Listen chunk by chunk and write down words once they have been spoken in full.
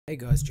Hey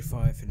guys,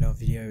 Jfarr for another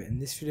video,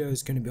 and this video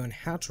is going to be on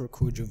how to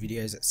record your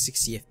videos at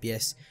 60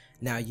 FPS.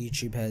 Now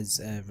YouTube has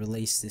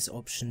released this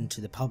option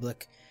to the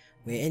public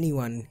where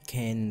anyone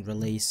can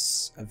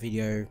release a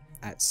video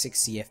at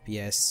 60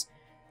 FPS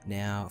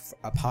now,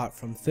 apart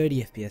from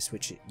 30 FPS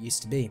which it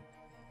used to be.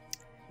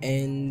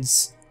 And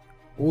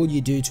all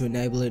you do to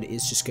enable it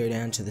is just go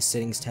down to the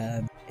settings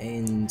tab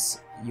and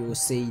you'll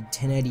see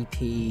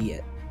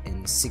 1080p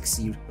and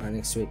 60 right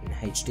next to it in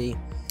HD.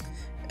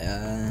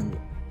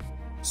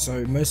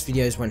 So most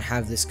videos won't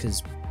have this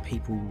because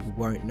people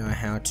won't know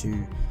how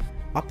to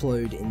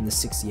upload in the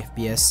 60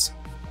 FPS.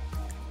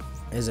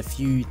 There's a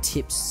few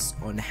tips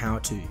on how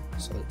to,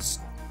 so let's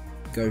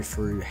go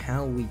through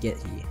how we get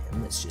here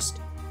and let's just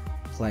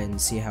play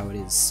and see how it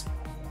is.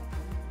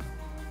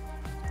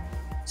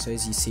 So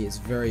as you see, it's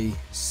very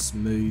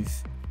smooth,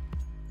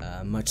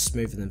 much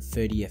smoother than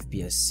 30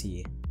 FPS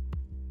here.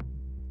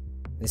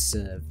 This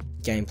is a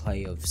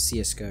gameplay of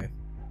CSGO.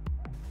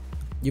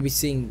 You'll be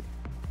seeing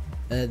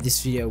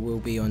this video will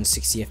be on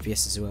 60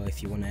 FPS as well.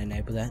 If you want to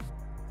enable that,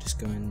 just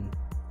go and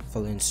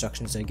follow the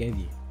instructions I gave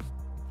you.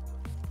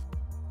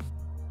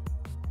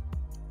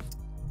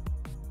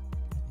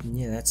 And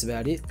yeah, that's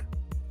about it.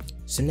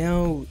 So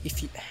now,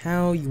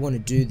 how you want to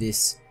do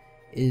this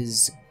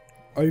is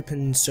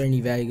open Sony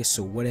Vegas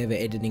or whatever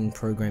editing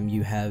program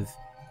you have,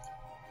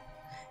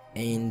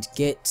 and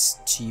get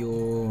to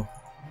your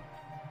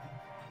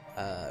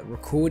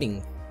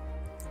recording.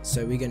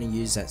 So we're going to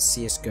use that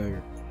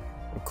CSGO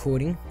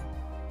recording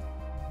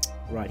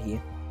right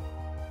here,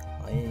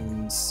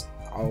 and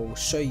I'll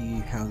show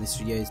you how this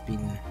video has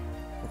been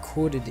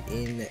recorded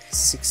in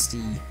 60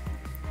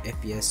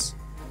 FPS.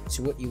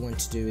 So what you want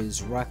to do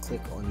is right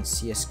click on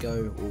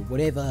CSGO or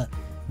whatever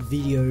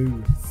video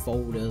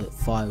folder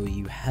file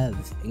you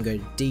have and go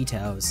to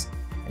details,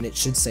 and it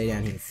should say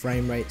down here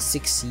frame rate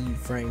 60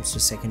 frames per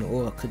second,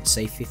 or it could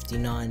say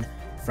 59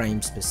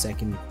 frames per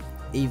second.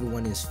 Either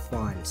one is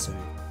fine, so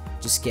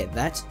just get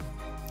that,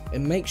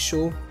 and make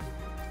sure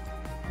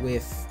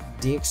with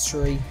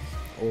Dxtory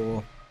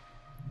or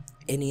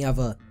any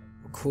other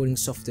recording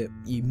software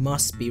you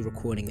must be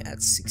recording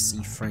at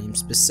 60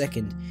 frames per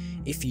second.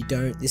 If you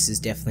don't, this is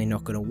definitely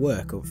not going to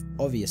work,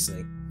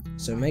 obviously.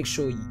 So make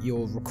sure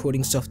your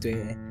recording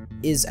software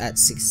is at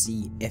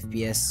 60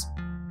 FPS,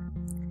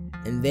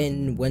 and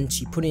then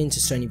once you put it into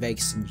Sony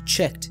Vegas and you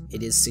checked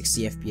it is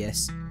 60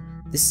 FPS,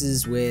 this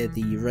is where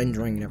the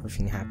rendering and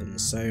everything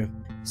happens. So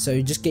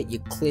just get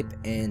your clip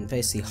and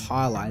basically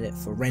highlight it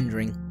for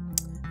rendering.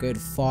 Go to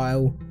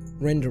File,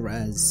 Render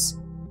As,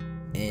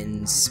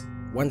 and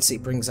once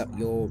it brings up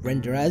your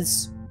Render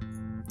As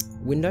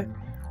window,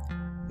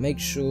 make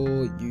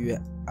sure you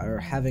are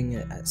having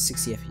it at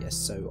 60 FPS.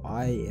 So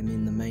I am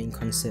in the main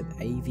concept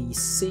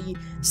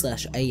AVC/AAC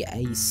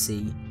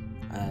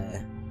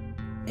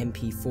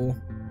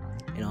MP4,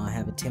 and I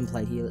have a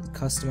template here. Let's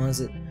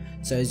customize it.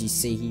 So as you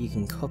see here, you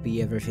can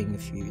copy everything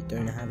if you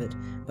don't have it,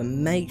 but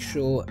make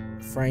sure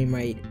frame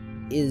rate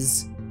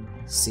is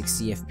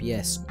 60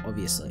 FPS.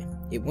 Obviously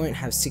it won't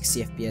have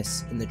 60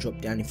 FPS in the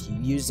drop down if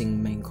you're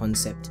using main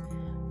concept,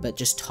 but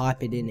just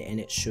type it in and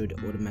it should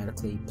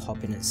automatically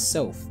pop in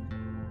itself.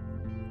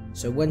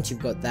 So once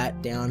you've got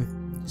that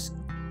down, just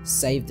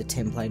save the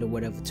template or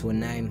whatever to a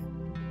name,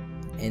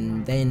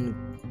 and then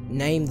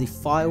name the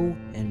file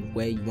and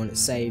where you want it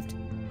saved,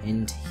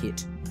 and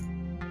hit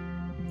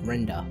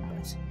render.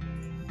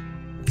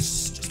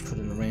 Just put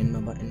in a random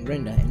number and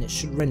render, and it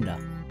should render,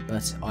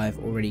 but I've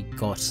already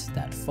got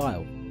that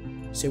file.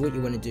 So what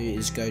you want to do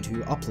is go to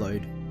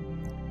upload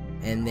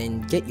and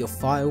then get your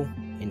file.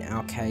 In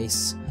our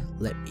case,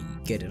 let me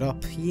get it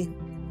up here.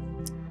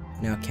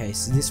 In our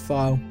case, this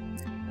file.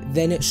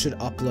 Then it should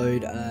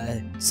upload.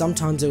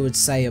 Sometimes it would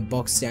say a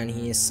box down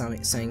here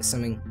saying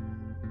something,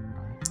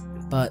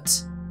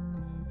 but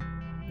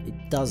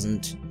it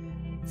doesn't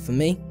for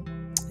me,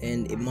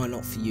 and it might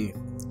not for you.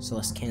 So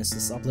let's cancel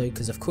this upload,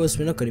 because of course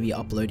we're not going to be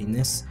uploading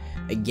this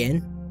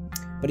again.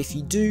 But if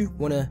you do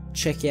want to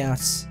check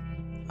out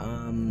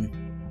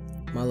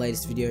my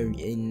latest video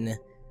in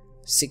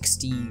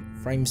 60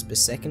 frames per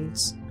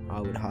second,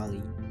 I would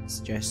highly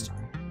suggest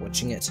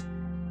watching it.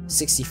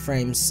 60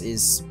 frames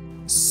is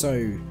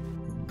so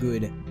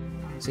good.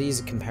 So here's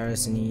a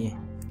comparison here.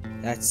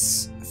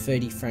 That's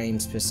 30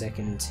 frames per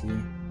second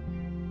here,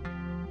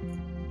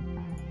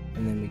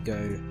 and then we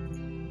go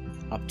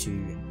up to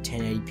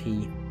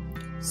 1080p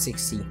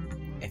 60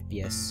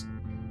 FPS.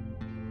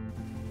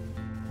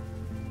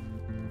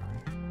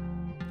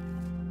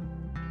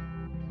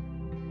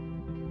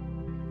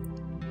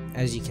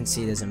 As you can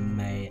see, there's a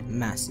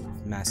massive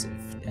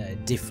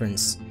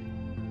difference.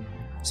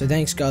 So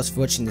thanks guys for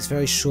watching this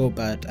very short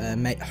but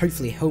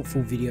hopefully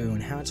helpful video on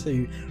how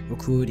to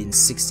record in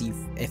 60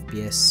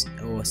 FPS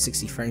or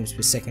 60 frames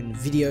per second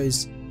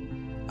videos.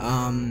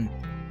 I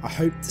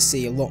hope to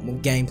see a lot more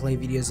gameplay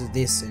videos of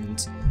this,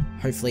 and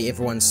hopefully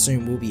everyone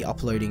soon will be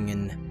uploading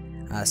and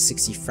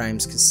 60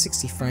 frames, because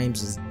 60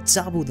 frames is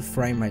double the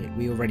frame rate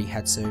we already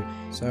had. So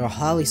I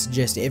highly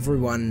suggest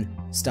everyone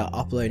start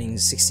uploading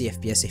 60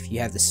 FPS if you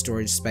have the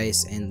storage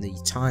space and the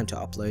time to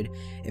upload.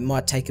 It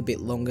might take a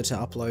bit longer to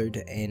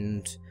upload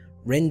and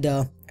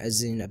render,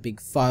 as in a big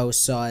file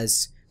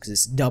size, because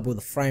it's double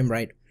the frame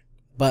rate,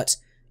 but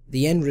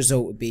the end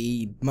result would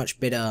be much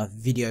better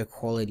video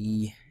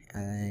quality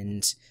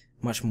and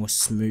much more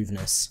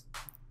smoothness.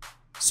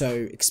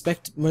 So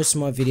expect most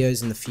of my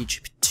videos in the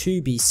future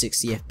to be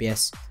 60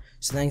 FPS.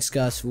 So thanks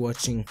guys for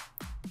watching,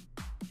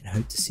 and I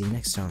hope to see you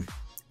next time.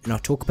 And I'll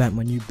talk about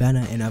my new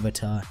banner and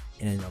avatar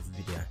in another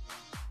video.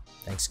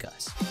 Thanks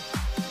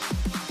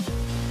guys.